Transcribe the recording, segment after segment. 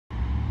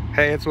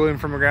Hey, it's William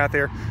from McGrath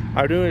here.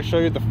 I'm going to show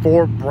you the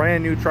 4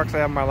 brand new trucks I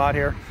have in my lot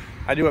here.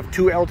 I do have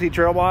 2 LT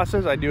Trail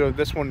Bosses. I do have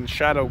this one in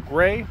Shadow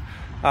Gray.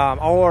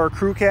 All our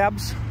crew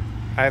cabs.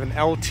 I have an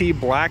LT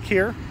Black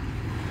here.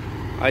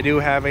 I do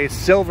have a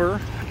silver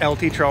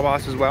LT Trail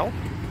Boss as well.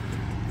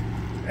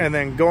 And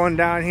then going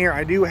down here,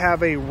 I do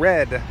have a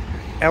red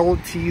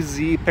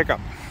LTZ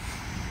pickup.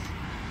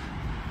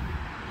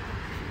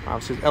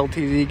 Obviously,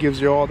 LTZ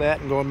gives you all that.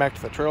 And going back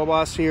to the Trail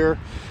Boss here,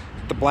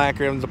 the black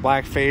rims, the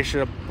black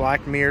fascia,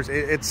 black mirrors.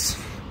 It's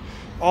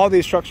all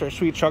these trucks are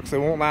sweet trucks. They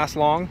won't last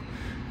long.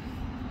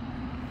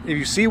 If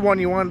you see one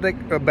you want to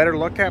take a better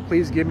look at,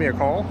 please give me a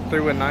call,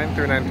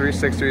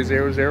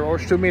 319-393-6300, or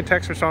shoot me a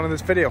text or something in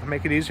this video.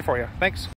 Make it easy for you. Thanks.